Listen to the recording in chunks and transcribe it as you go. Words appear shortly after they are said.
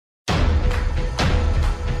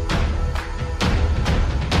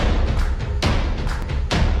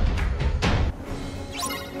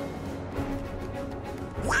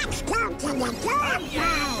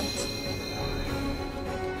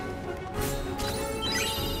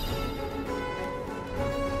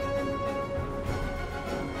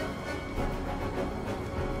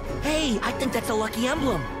Hey, I think that's a lucky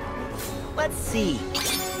emblem. Let's see.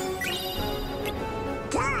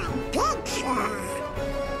 Good picture.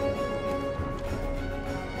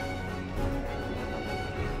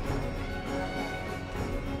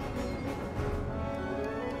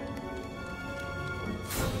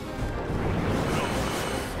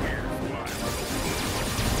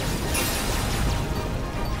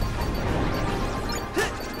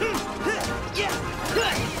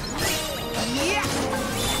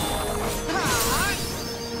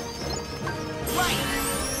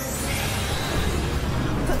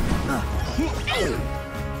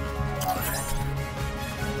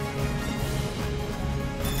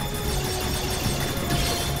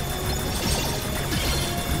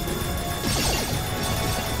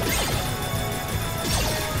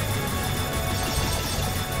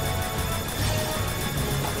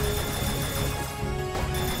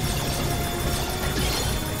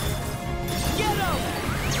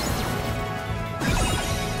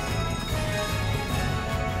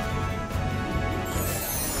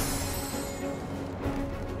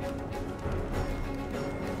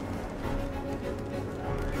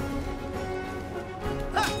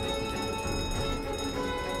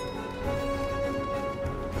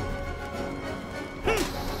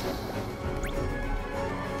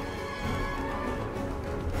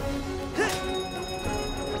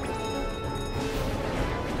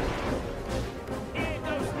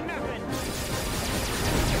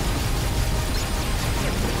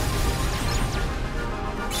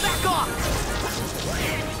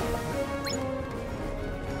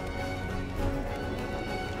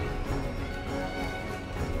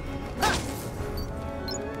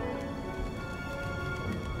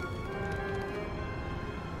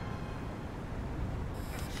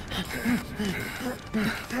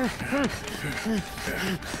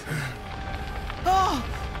 Oh!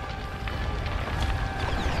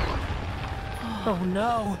 Oh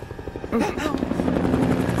no!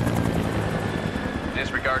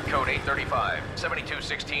 Disregard code 835,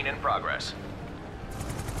 7216 in progress.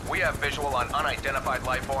 We have visual on unidentified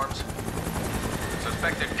life forms.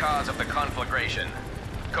 Suspected cause of the conflagration.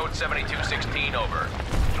 Code 7216 over.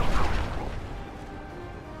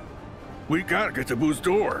 We gotta get to Boo's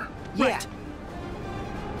door. Yeah.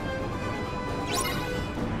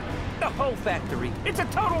 The whole factory. It's a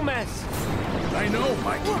total mess. I know,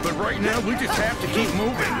 Mikey, but right now we just have to keep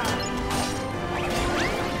moving.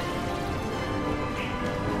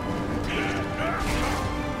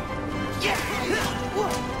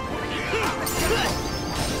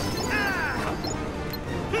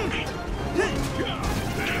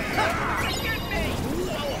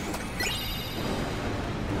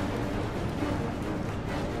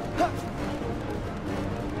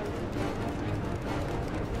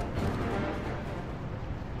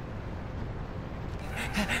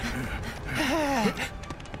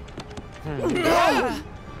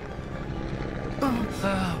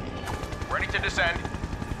 Ready to descend.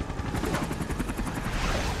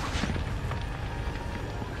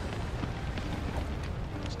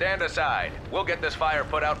 Stand aside. We'll get this fire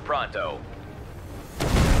put out pronto.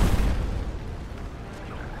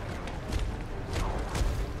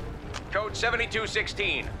 Code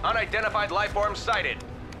 7216. Unidentified life forms sighted.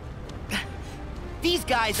 These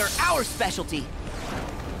guys are our specialty.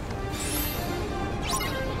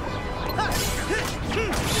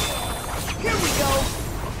 Here we go.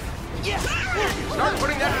 Start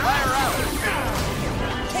putting that fire out.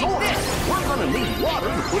 Take this. We're gonna need water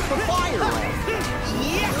to put the fire out.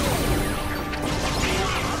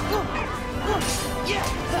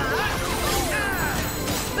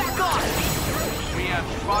 Back off. We have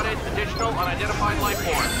spotted additional unidentified life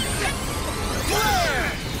forms.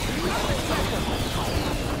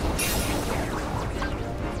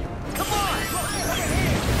 Come on.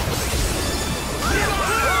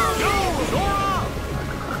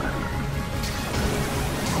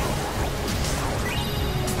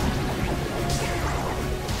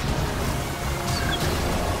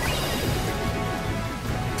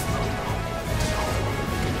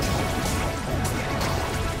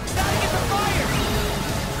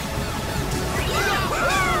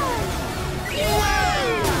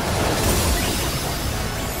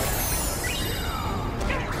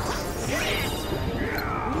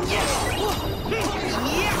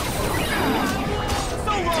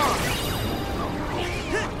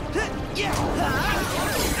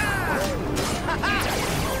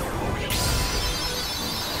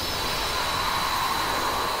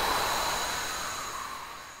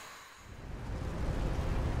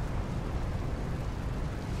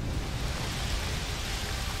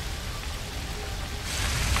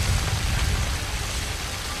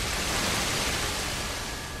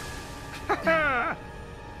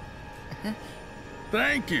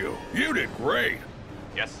 Thank you. You did great.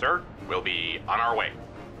 Yes, sir. We'll be on our way.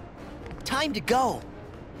 Time to go.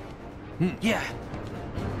 Yeah.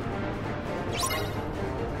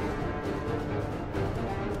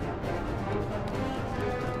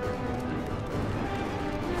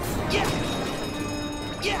 Yeah.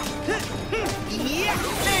 Yeah. Yeah.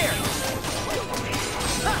 There.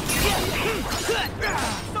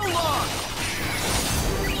 So long.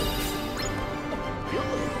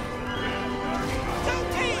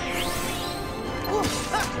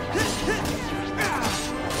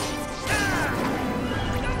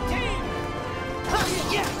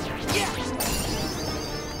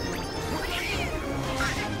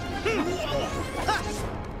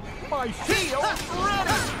 My shield's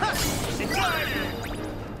ready!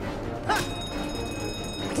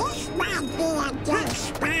 This might be a good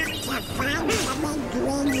spot to find some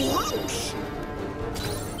ingredients.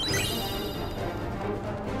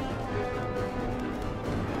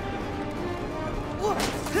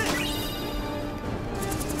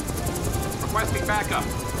 Requesting backup.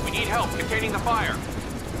 We need help containing the fire.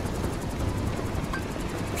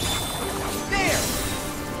 There.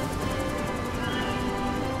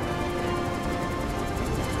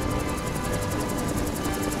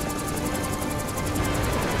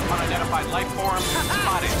 Unidentified life form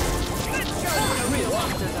spotted. Real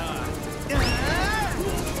monsters are.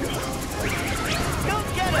 Go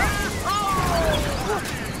get him.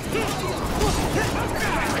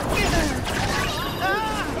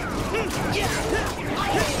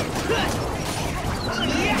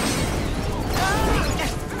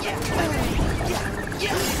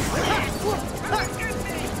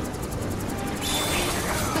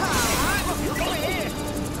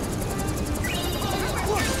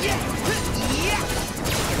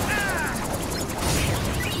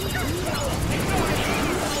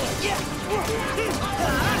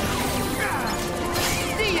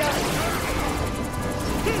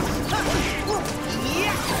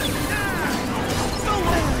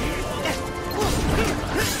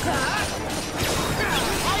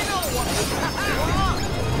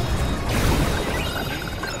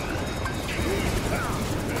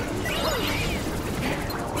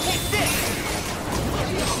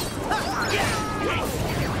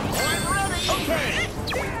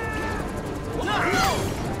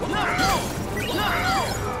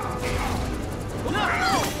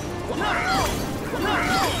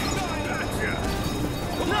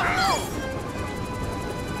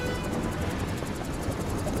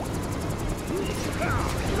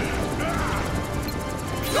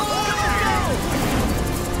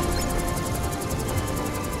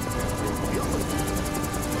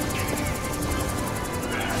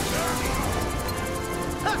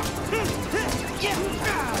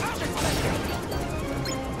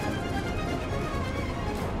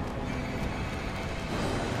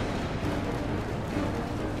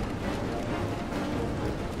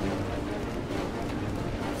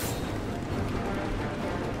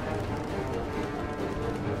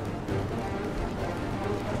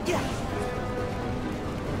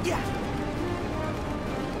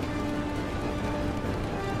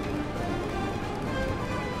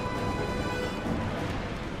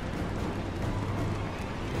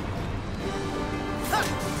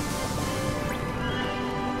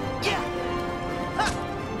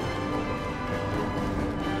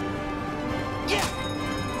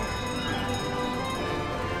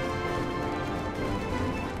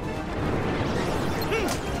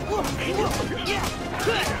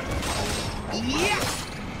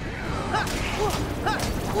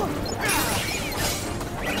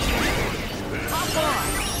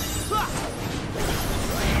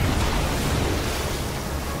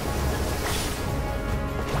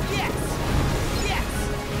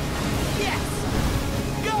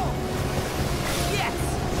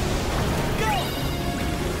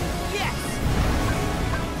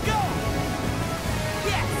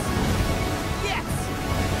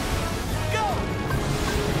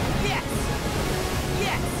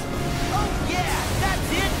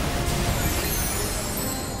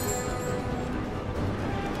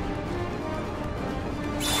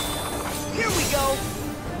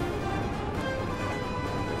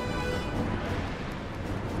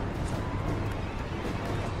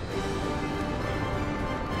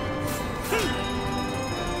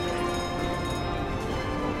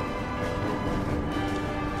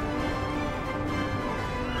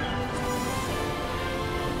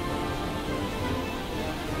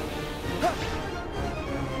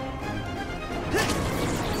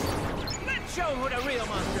 Show who the real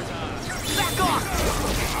monsters are. Back off!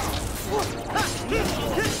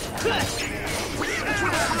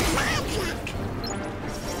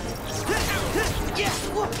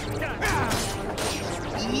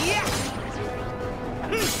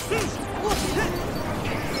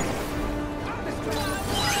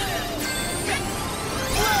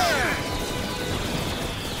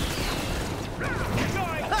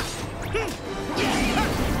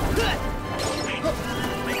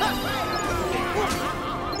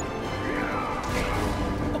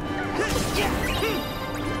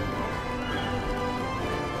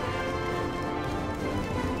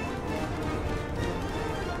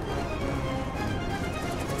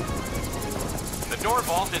 The door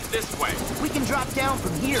vault is this way. We can drop down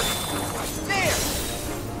from here. There!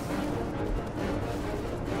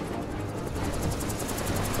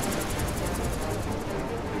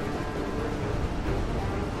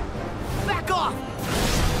 Back off!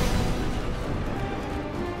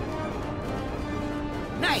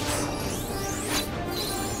 Nice!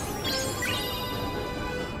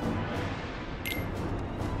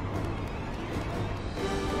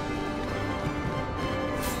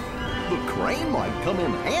 The crane might come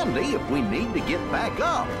in handy if we need to get back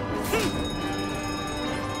up.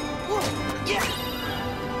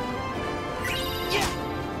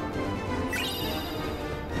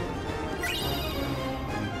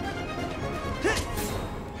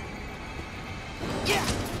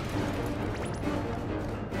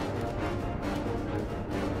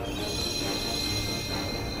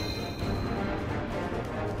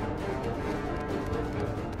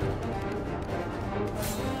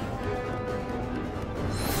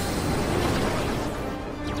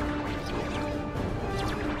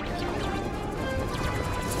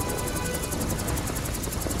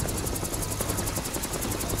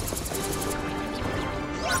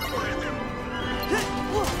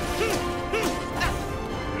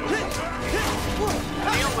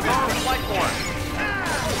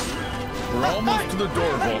 We're almost to the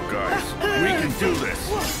door vault, guys. We can do this.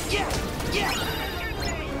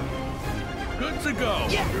 Good to go.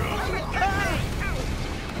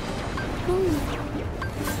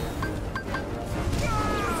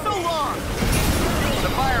 So long! The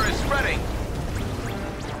fire is spreading.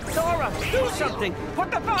 Sora, do something!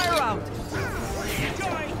 Put the fire out!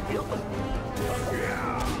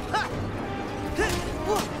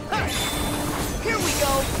 Here we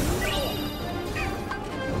go!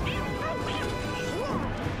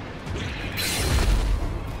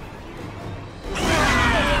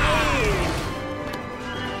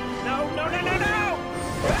 No, no, no, no, no!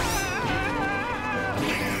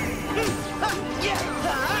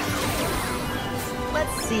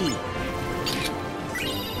 Let's see.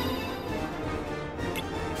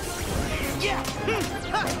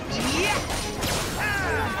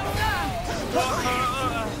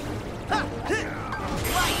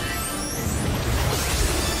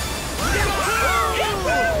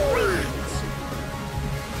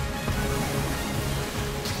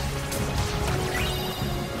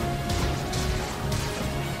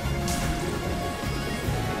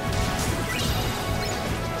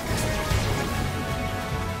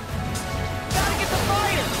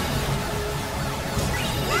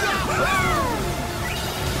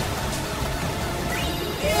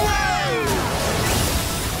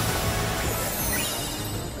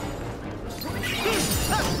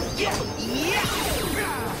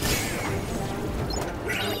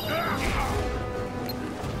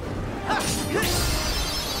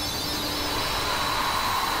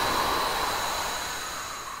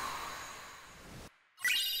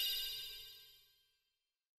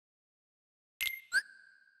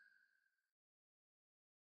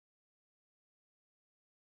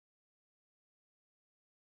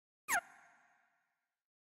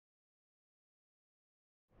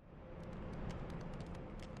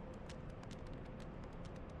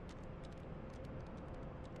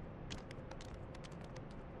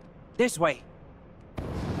 This way.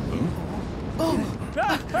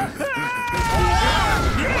 Oh,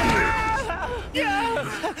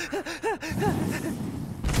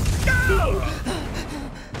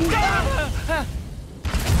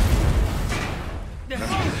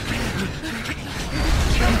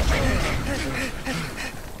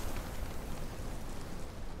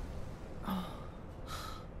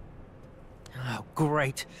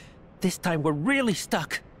 great. This time we're really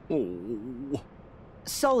stuck. Oh.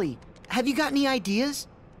 Sully, have you got any ideas?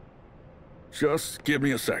 Just give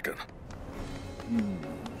me a second.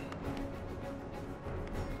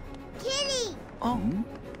 Kitty! Oh.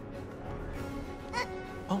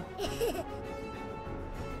 Oh.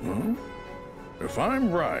 Huh? If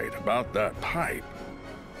I'm right about that pipe...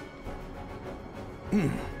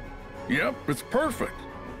 Yep, it's perfect.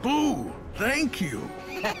 Boo! Thank you.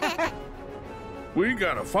 We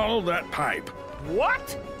gotta follow that pipe.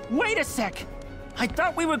 What? Wait a sec. I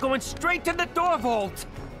thought we were going straight to the door vault.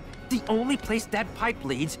 The only place that pipe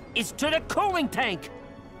leads is to the cooling tank.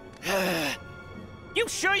 You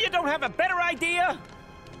sure you don't have a better idea?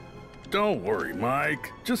 Don't worry,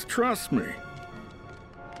 Mike. Just trust me.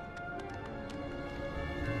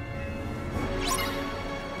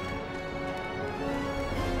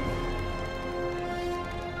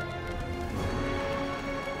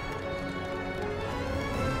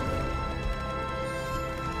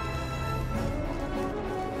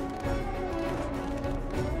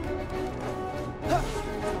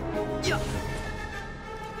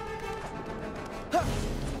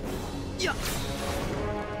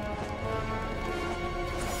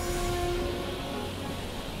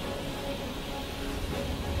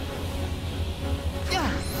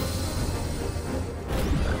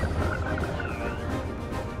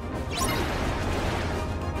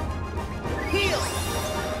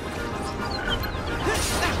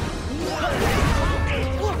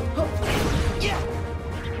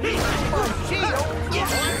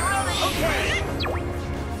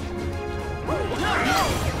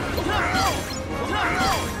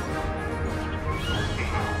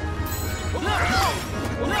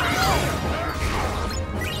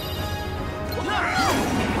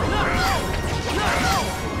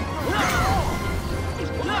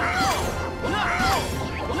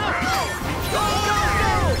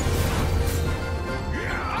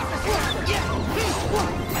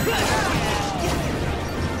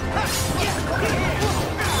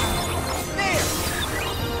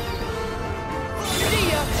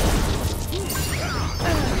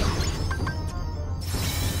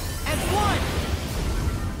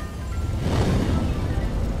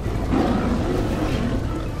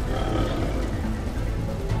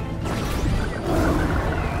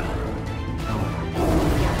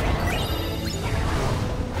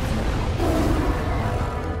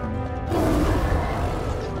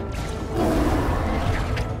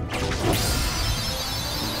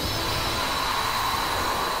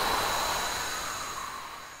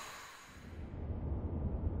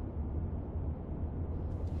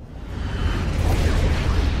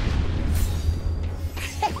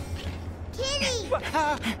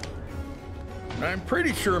 I'm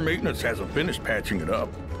pretty sure maintenance hasn't finished patching it up.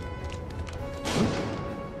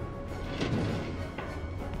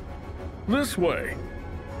 This way.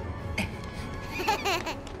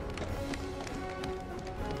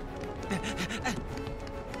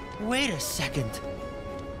 Wait a second.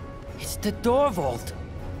 It's the door vault.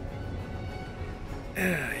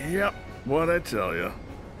 Yep, what'd I tell you?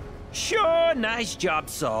 Sure, nice job,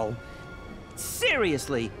 Sol.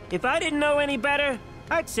 Seriously, if I didn't know any better,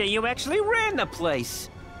 I'd say you actually ran the place.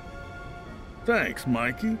 Thanks,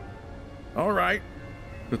 Mikey. All right,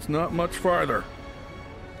 it's not much farther.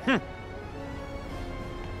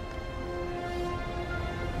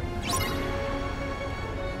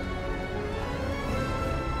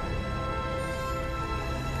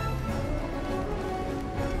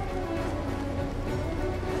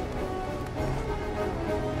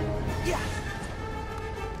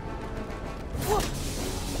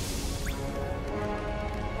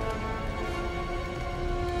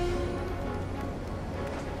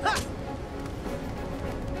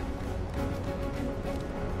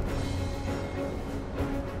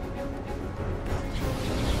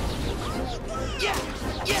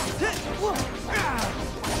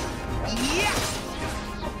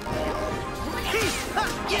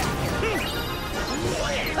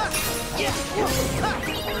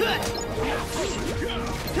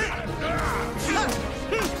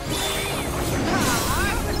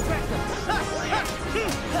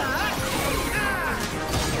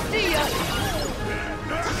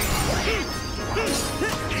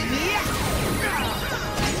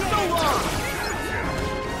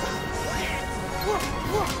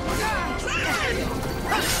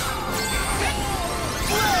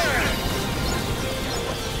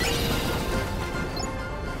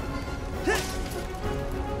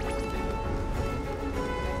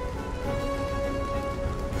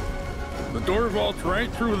 The door vault's right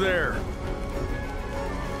through there.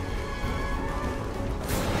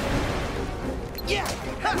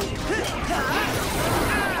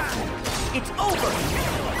 It's over!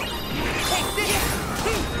 Take this!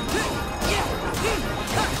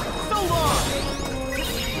 So long!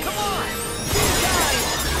 Come on! Guys!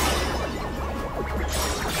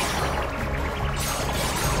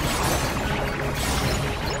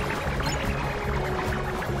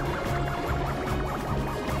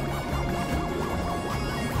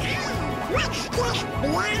 What's this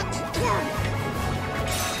black stuff?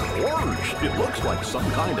 Orange, it looks like some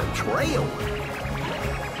kind of trail.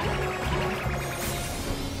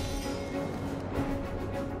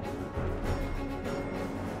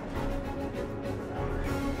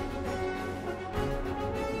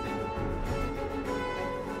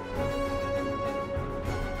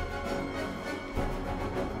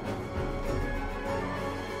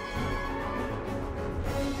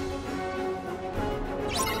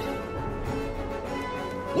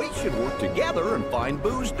 We should work together and find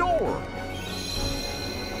Boo's door.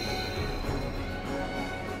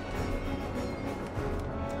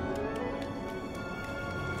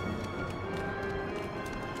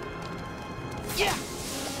 Yeah!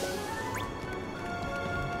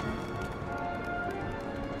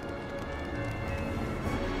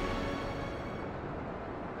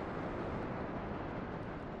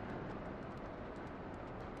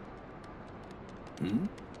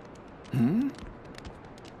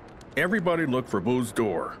 Everybody look for Boo's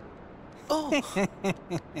door. Oh!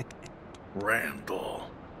 Randall.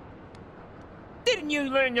 Didn't you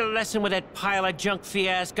learn your lesson with that pile of junk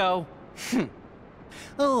fiasco?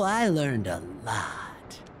 Oh, I learned a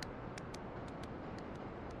lot.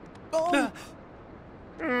 Oh!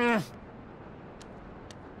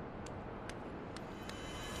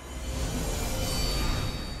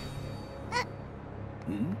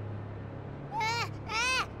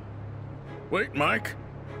 Wait, Mike.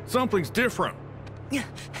 Something's different.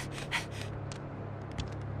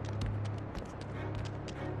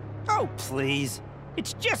 Oh, please.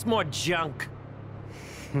 It's just more junk.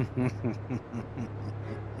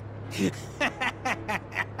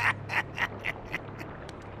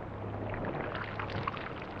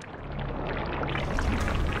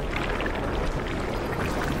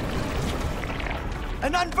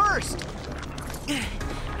 An unversed!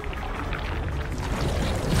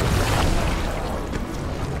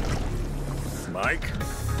 Mike,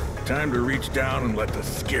 time to reach down and let the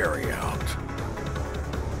scary out.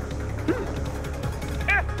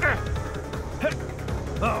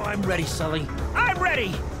 Oh, I'm ready, Sully. I'm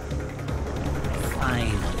ready!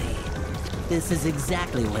 Finally. This is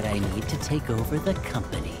exactly what I need to take over the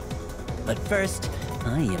company. But first,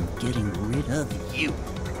 I am getting rid of you.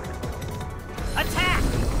 Attack!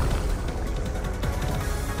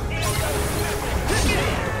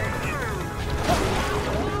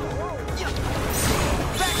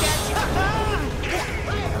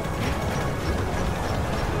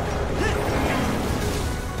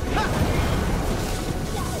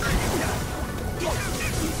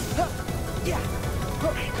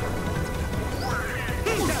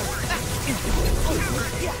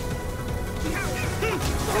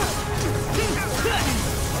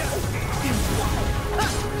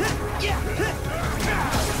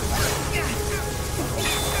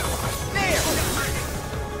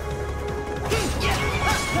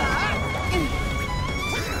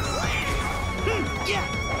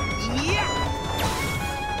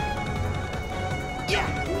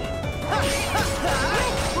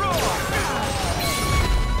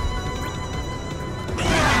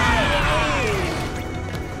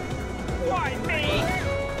 Why me?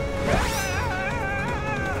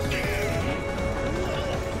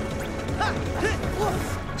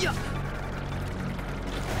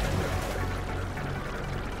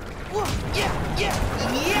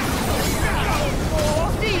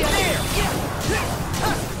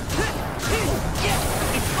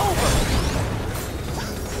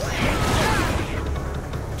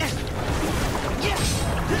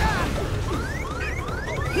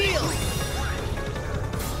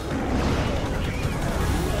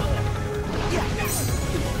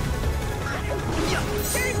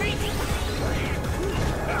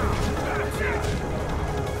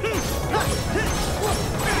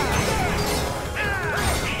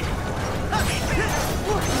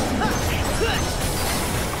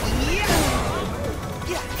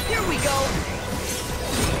 Here we go.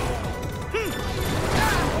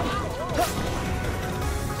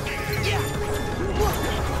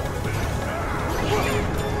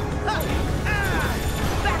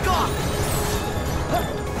 Back off.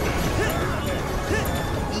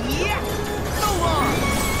 Yeah. So long.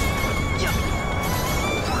 Yeah.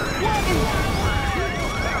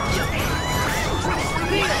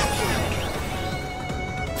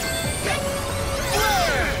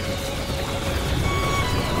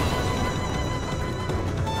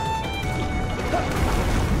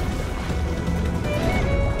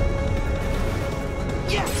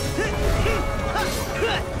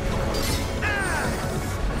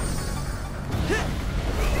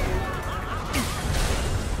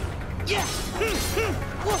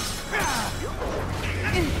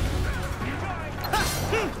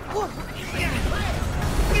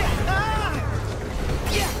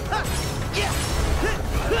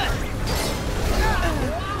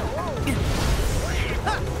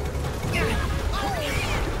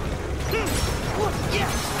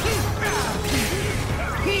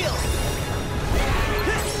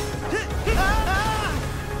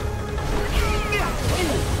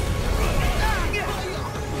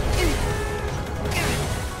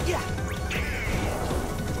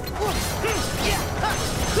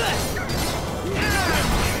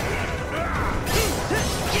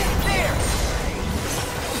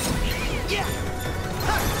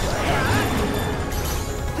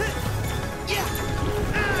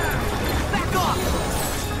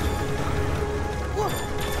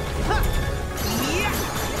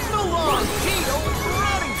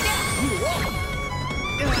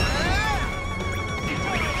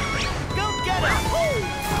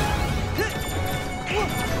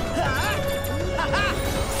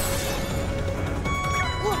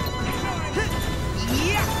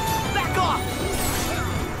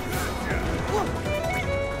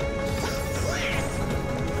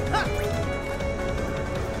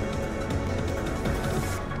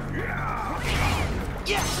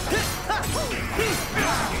 Good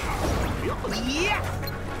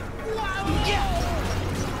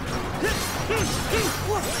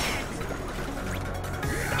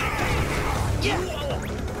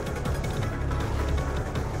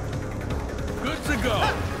to go.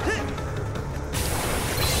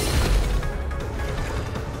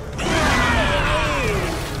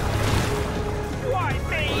 Why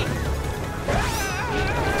me?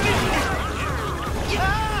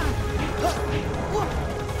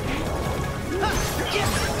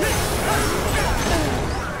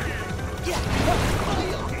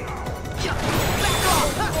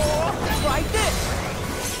 Try this!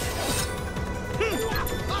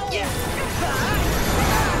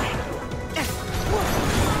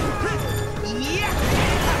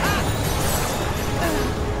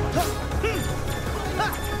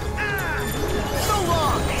 So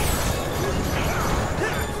long!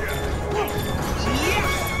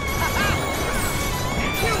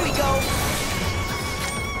 Here we go!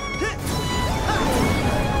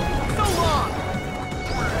 So long!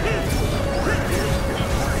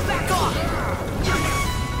 Back off!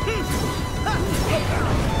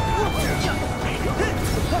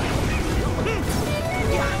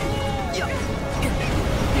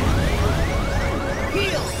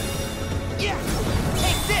 Heal!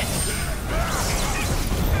 Take this!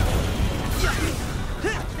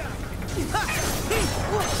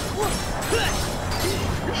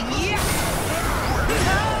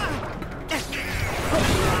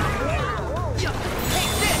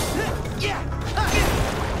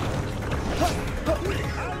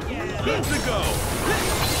 Good to go.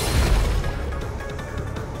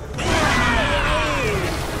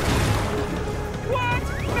 What?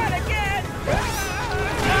 Not again!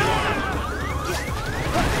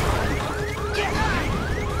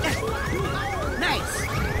 Nice!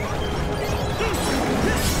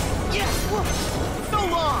 So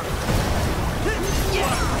long!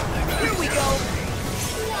 Here we go!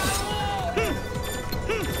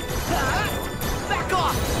 Back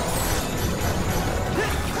off!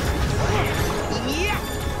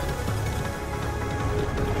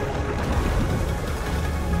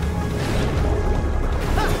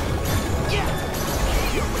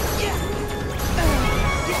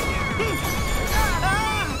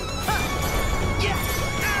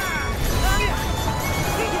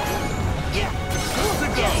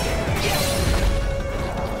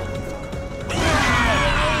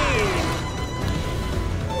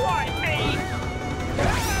 Why me?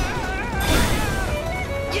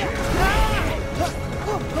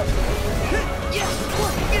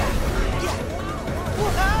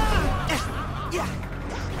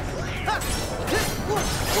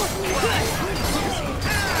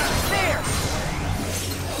 There!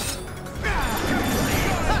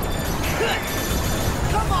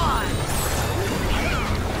 Come on!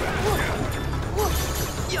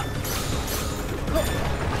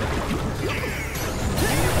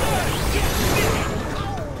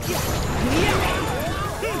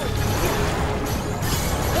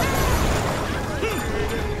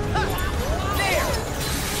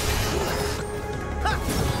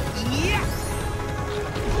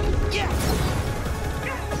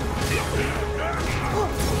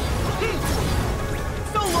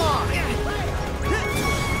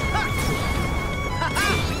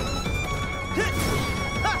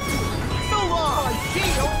 So long! So long! My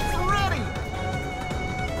shield's ready!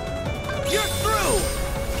 You're through!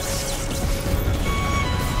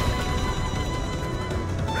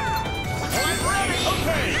 I'm ready!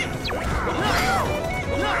 Okay!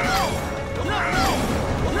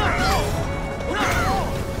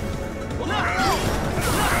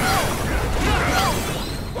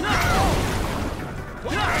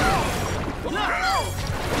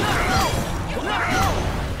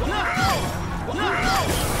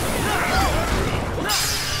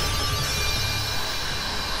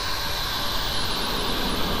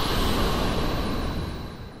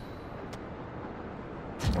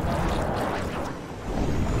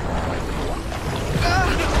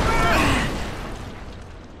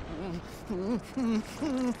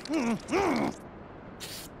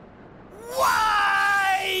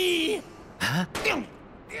 Why?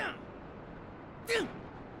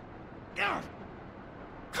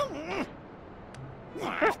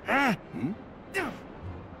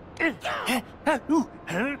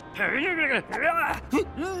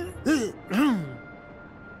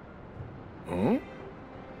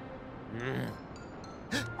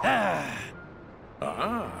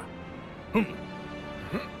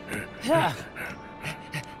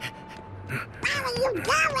 Where are you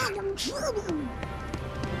going, Judy?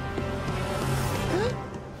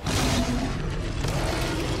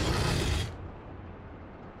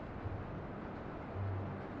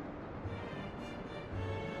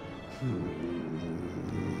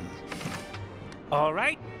 All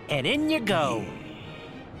right, and in you go.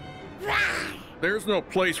 There's no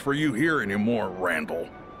place for you here anymore, Randall.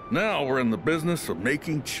 Now we're in the business of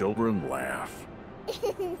making children laugh.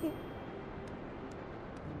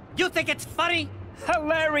 You think it's funny?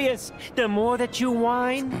 Hilarious. The more that you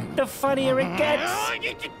whine, the funnier it gets.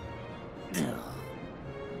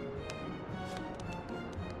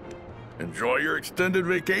 Enjoy your extended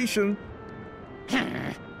vacation.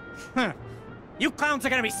 You clowns are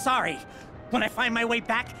gonna be sorry when I find my way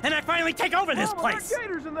back and I finally take over this place.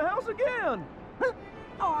 Gators in the house again.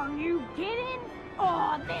 Are you kidding?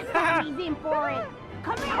 Oh, this time he's in for it.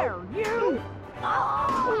 Come here, you!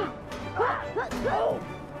 Oh!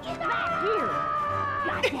 Get back here!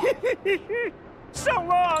 Gotcha. So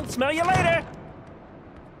long. Smell you later.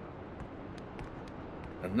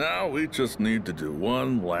 And now we just need to do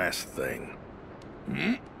one last thing.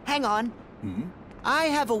 Hang on. I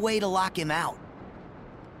have a way to lock him out.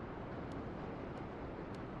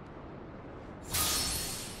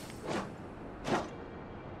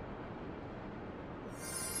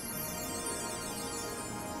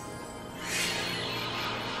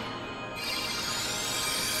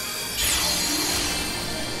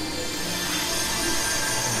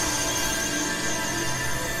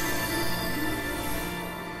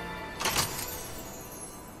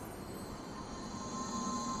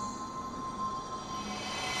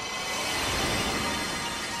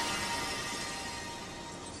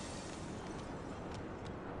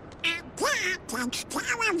 Takes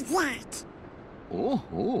care of that.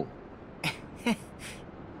 Oh.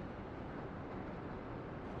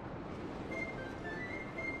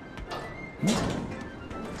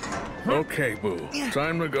 Okay, Boo.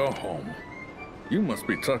 Time to go home. You must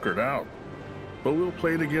be tuckered out. But we'll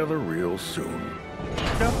play together real soon.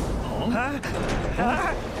 Huh?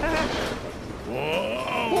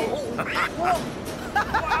 Whoa!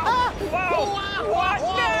 Whoa! What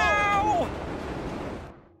now?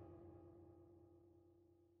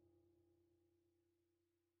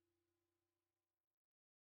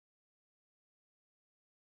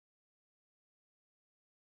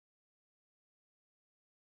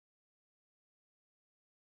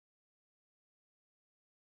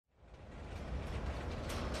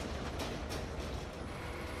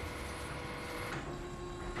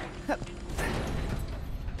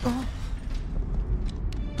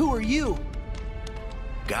 Who are you?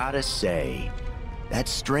 Gotta say, that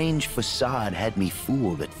strange facade had me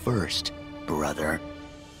fooled at first, brother.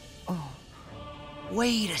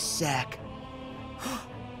 Wait a sec.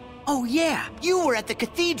 Oh yeah, you were at the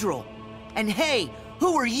cathedral. And hey,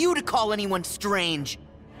 who are you to call anyone strange?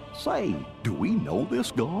 Say, do we know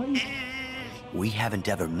this guy? We haven't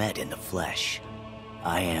ever met in the flesh.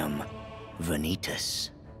 I am Vanitas.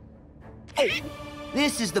 Oh,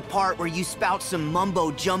 this is the part where you spout some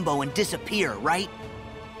mumbo-jumbo and disappear, right?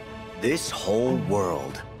 This whole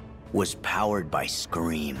world was powered by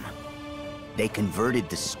Scream. They converted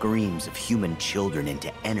the screams of human children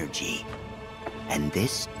into energy. And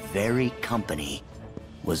this very company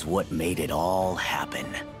was what made it all happen.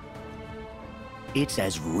 It's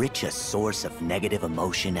as rich a source of negative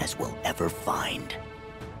emotion as we'll ever find.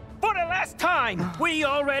 For the last time, we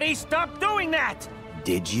already stopped doing that.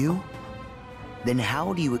 Did you? Then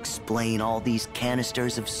how do you explain all these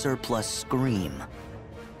canisters of surplus Scream?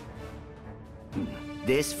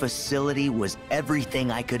 This facility was everything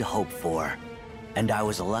I could hope for, and I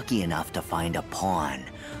was lucky enough to find a pawn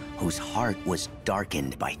whose heart was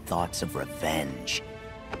darkened by thoughts of revenge.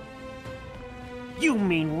 You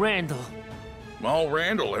mean Randall? All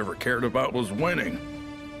Randall ever cared about was winning.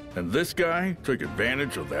 And this guy took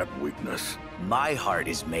advantage of that weakness. My heart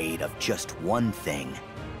is made of just one thing,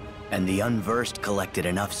 and the unversed collected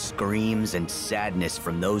enough screams and sadness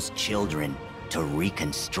from those children to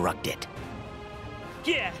reconstruct it.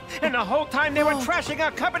 Yeah, and the whole time they were trashing our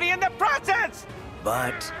company in the process!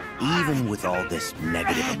 But even with all this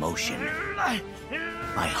negative emotion,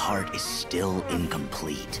 my heart is still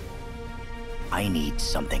incomplete. I need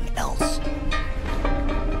something else.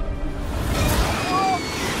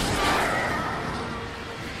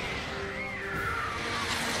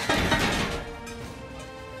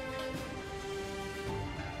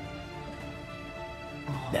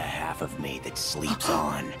 The half of me that sleeps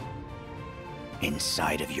on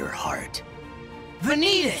inside of your heart.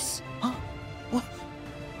 Vanitas!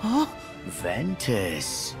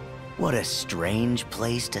 Ventus. What a strange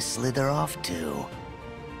place to slither off to.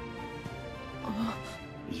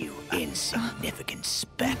 You insignificant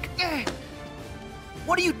speck.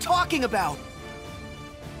 What are you talking about?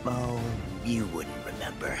 Oh, you wouldn't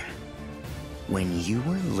remember. When you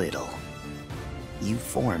were little, you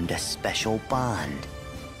formed a special bond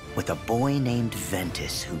with a boy named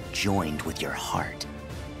Ventus who joined with your heart.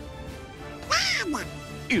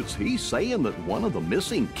 Is he saying that one of the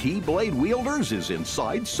missing Keyblade wielders is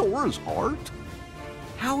inside Sora's heart?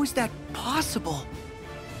 How is that possible?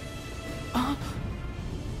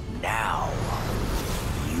 Now,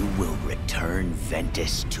 you will return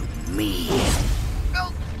Ventus to me.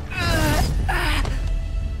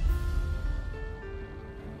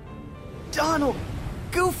 Donald!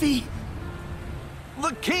 Goofy!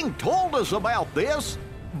 The king told us about this.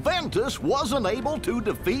 Ventus wasn't able to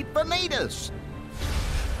defeat Vanitas.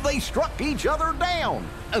 They struck each other down,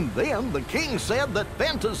 and then the king said that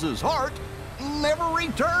Ventus's heart never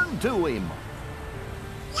returned to him.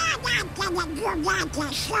 You're not gonna do that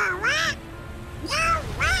to Sora. No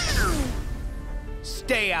way!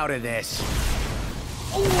 Stay out of this.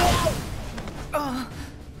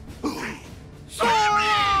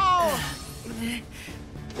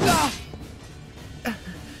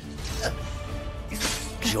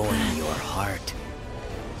 Join your heart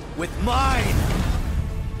With mine!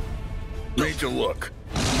 Need to look.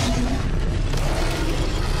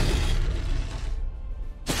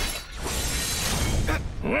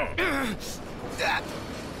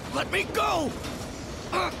 Let me go!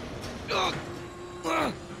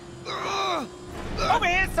 Over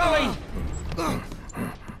here, Sully!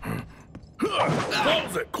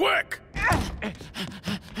 Close it, quick!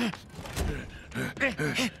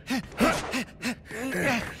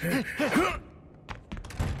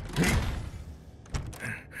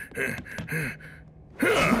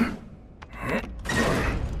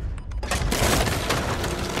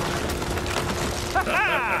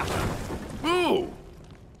 Ooh!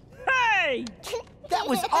 Hey! That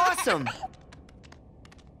was awesome!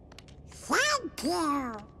 Thank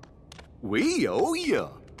you. We owe ya.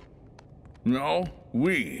 No,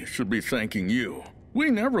 we should be thanking you. We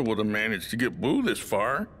never would have managed to get Boo this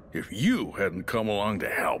far if you hadn't come along to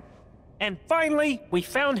help. And finally, we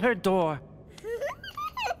found her door.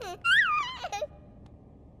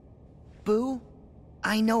 Boo,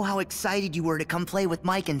 I know how excited you were to come play with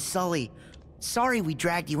Mike and Sully. Sorry we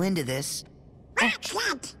dragged you into this. What's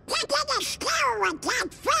that? Get in the store with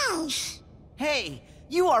that face. Hey,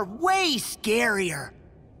 you are way scarier.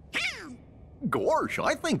 Gosh,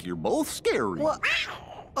 I think you're both scary. What?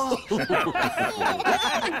 Oh.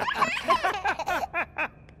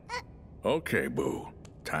 Okay, Boo.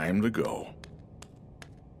 Time to go.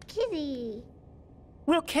 Kitty.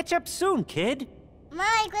 We'll catch up soon, kid.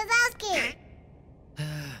 Mike Wazowski.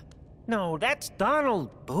 No, that's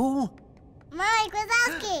Donald, Boo. Mike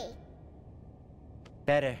Wazowski.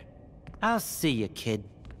 Better. I'll see you, kid.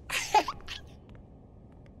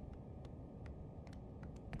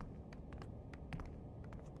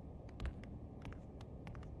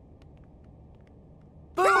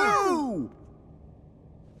 Boo!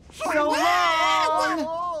 So long!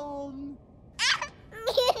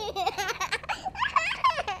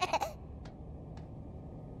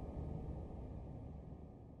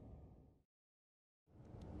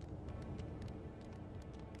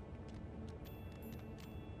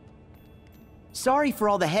 Sorry for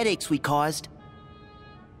all the headaches we caused.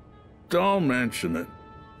 Don't mention it.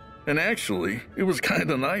 And actually, it was kind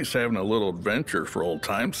of nice having a little adventure for old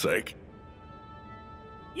time's sake.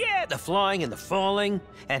 Yeah, the flying and the falling.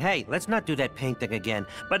 And hey, let's not do that paint thing again.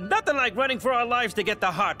 But nothing like running for our lives to get the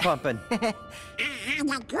heart pumping. I had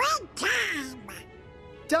a great time.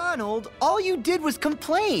 Donald, all you did was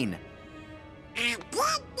complain. I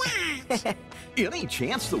did not. Any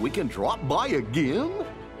chance that we can drop by again?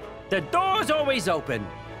 The door's always open.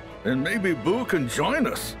 And maybe Boo can join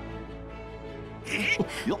us.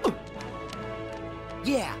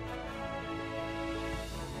 Yeah.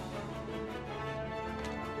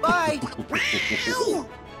 Bye. For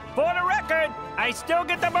the record, I still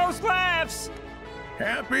get the most laughs.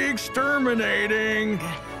 Happy exterminating!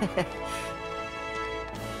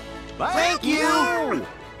 Thank you.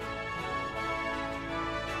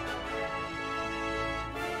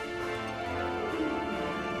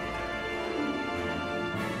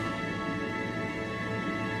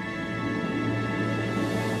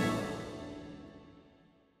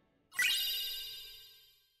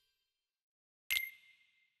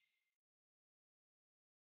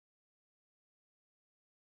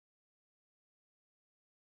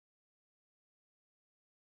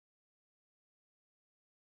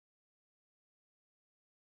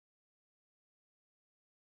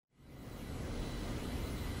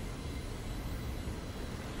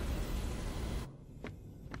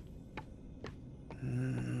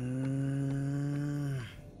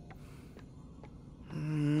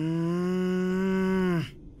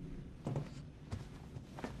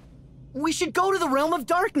 We should go to the realm of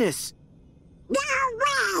darkness. No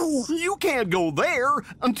way! You can't go there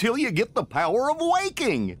until you get the power of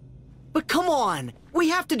waking. But come on, we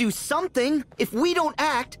have to do something. If we don't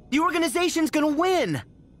act, the organization's gonna win.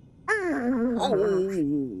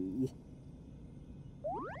 Oh.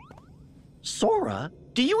 Sora,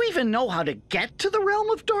 do you even know how to get to the realm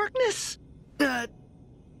of darkness?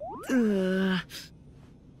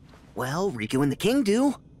 Well, Riku and the King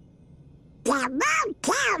do. They won't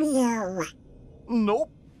tell you. Nope,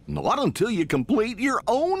 not until you complete your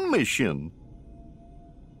own mission.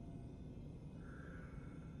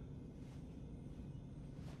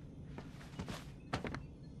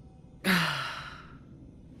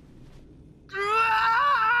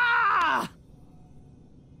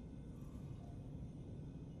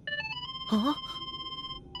 Huh?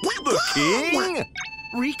 The King?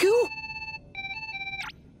 Riku?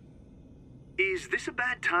 Is this a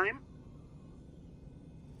bad time?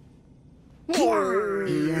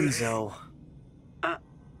 Enzo.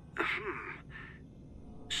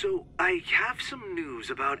 So, I have some news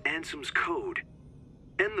about Ansem's code,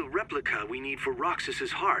 and the replica we need for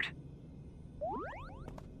Roxas's heart.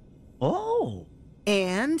 Oh.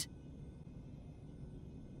 And?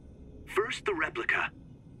 First, the replica.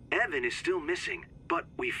 Evan is still missing, but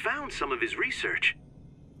we found some of his research.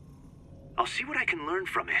 I'll see what I can learn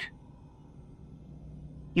from it.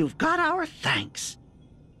 You've got our thanks.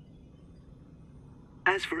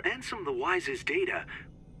 As for Ansem the Wise's data,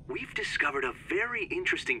 we've discovered a very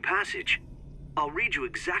interesting passage. I'll read you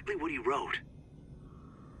exactly what he wrote.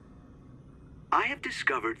 I have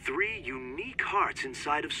discovered 3 unique hearts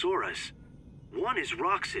inside of Sora's. One is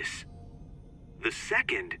Roxas. The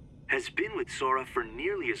second has been with Sora for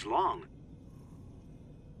nearly as long.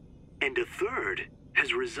 And a third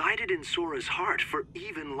has resided in Sora's heart for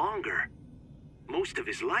even longer. Most of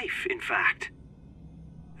his life, in fact.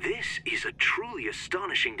 This is a truly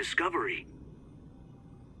astonishing discovery.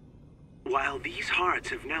 While these hearts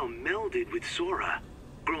have now melded with Sora,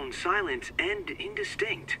 grown silent and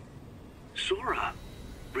indistinct, Sora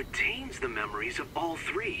retains the memories of all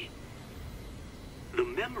 3. The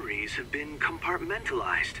memories have been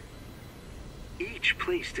compartmentalized, each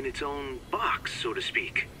placed in its own box, so to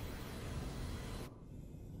speak.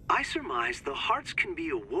 I surmise the hearts can be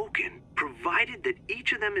awoken, provided that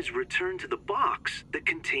each of them is returned to the box that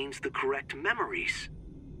contains the correct memories.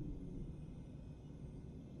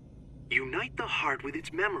 Unite the heart with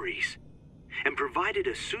its memories, and provide it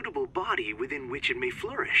a suitable body within which it may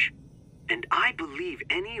flourish. And I believe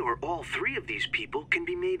any or all 3 of these people can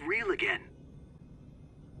be made real again.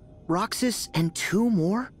 Roxas and 2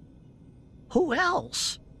 more? Who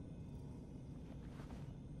else?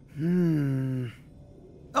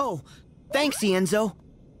 Oh, thanks, Enzo.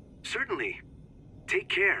 Certainly. Take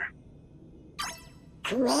care.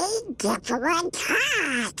 3 different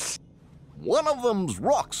hearts. One of them's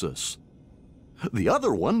Roxas. The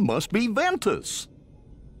other one must be Ventus.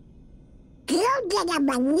 You didn't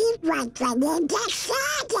believe what they just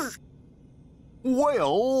said.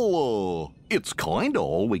 Well, it's kinda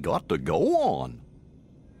all we got to go on.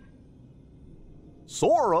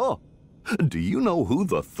 Sora, do you know who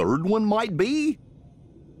the third one might be?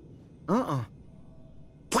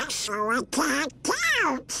 That's all I can't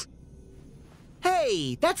count.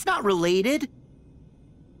 Hey, that's not related.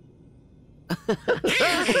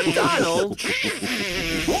 Donald!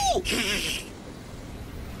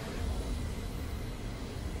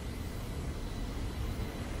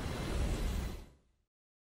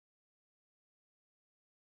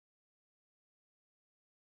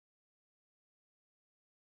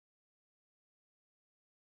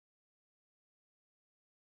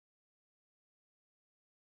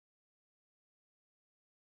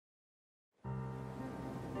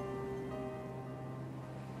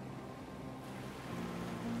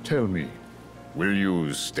 Tell me, will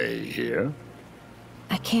you stay here?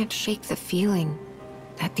 I can't shake the feeling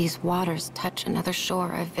that these waters touch another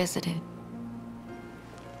shore I've visited.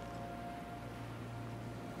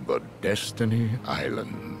 The Destiny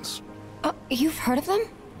Islands. You've heard of them?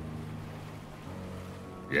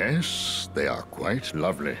 Yes, they are quite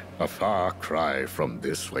lovely. A far cry from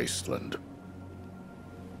this wasteland.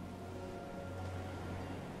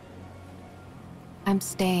 I'm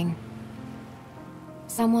staying.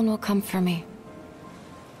 Someone will come for me.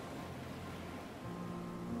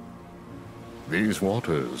 These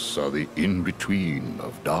waters are the in-between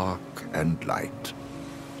of dark and light.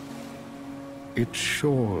 It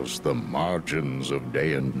shores the margins of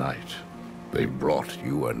day and night. They brought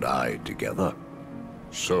you and I together.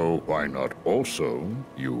 So why not also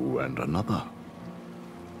you and another?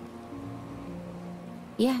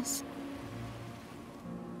 Yes.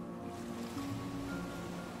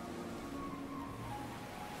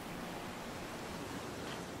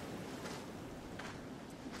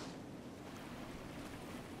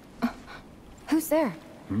 there?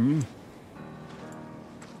 Hmm?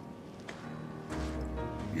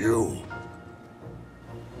 You.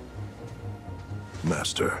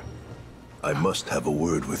 Master, I must have a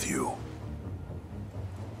word with you.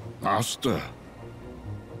 Master?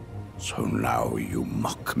 So now you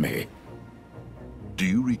mock me. Do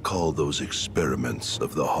you recall those experiments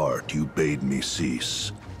of the heart you bade me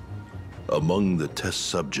cease? Among the test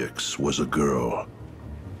subjects was a girl.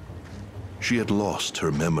 She had lost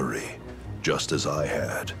her memory, just as I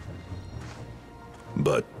had.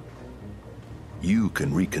 But you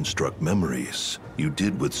can reconstruct memories you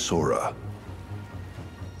did with Sora.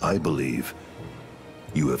 I believe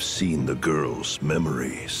you have seen the girl's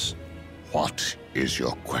memories. What is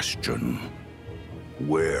your question?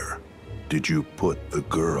 Where did you put the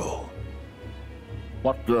girl?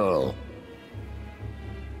 What girl?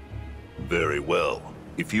 Very well,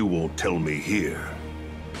 if you won't tell me here.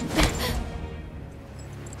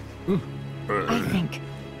 I think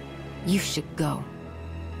you should go.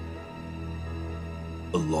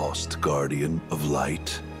 A lost guardian of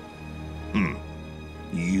light?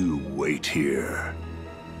 You wait here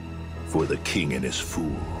for the king and his fool.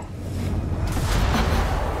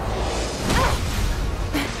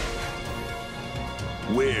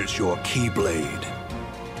 Where's your Keyblade?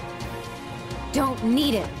 Don't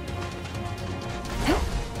need it.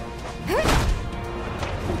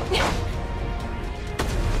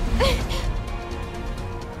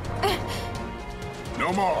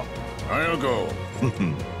 No more. I'll go.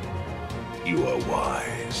 You are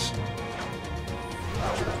wise.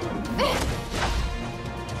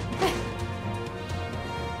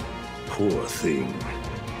 Poor thing.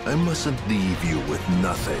 I mustn't leave you with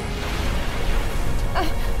nothing.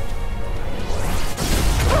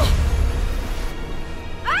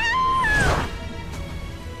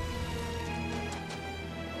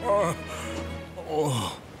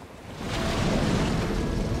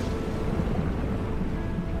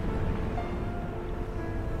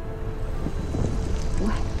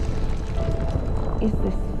 What is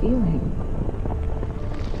this feeling?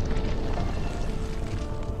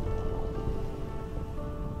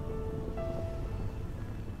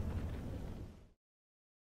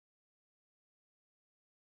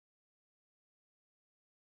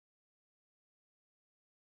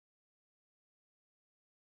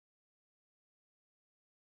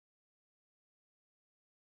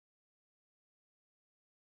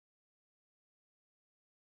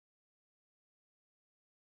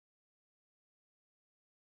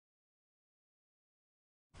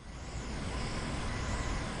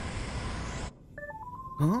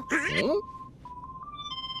 Huh?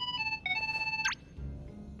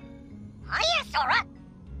 Hiya, Sora.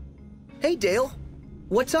 Hey, Dale.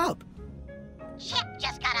 What's up? Chip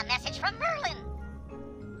just got a message from Merlin.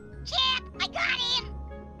 Chip, I got in.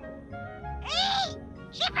 Hey,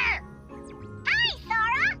 Chipper. Hi,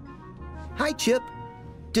 Sora. Hi, Chip.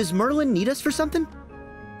 Does Merlin need us for something?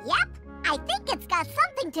 Yep, I think it's got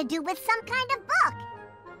something to do with some kind of book.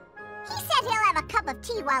 He said he'll have a cup of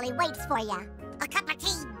tea while he waits for you. A cup of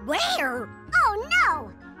tea where? Oh,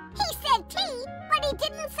 no. He said tea, but he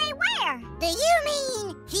didn't say where. Do you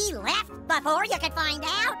mean he left before you could find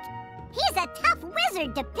out? He's a tough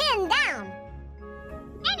wizard to pin down.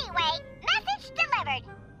 Anyway, message delivered.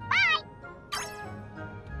 Bye.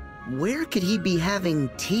 Where could he be having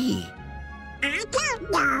tea? I don't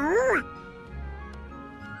know.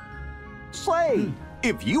 Say,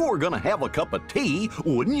 if you were gonna have a cup of tea,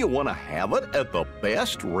 wouldn't you want to have it at the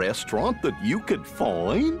best restaurant that you could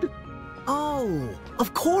find? Oh,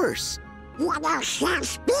 of course.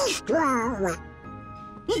 Bistro.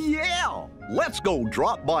 Yeah! Let's go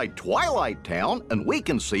drop by Twilight Town and we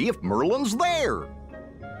can see if Merlin's there.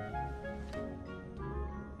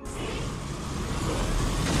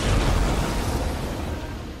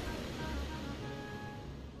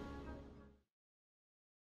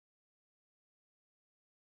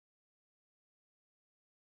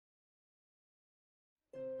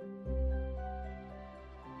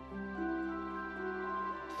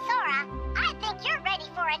 Sora, I think you're ready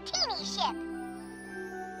for a teeny ship.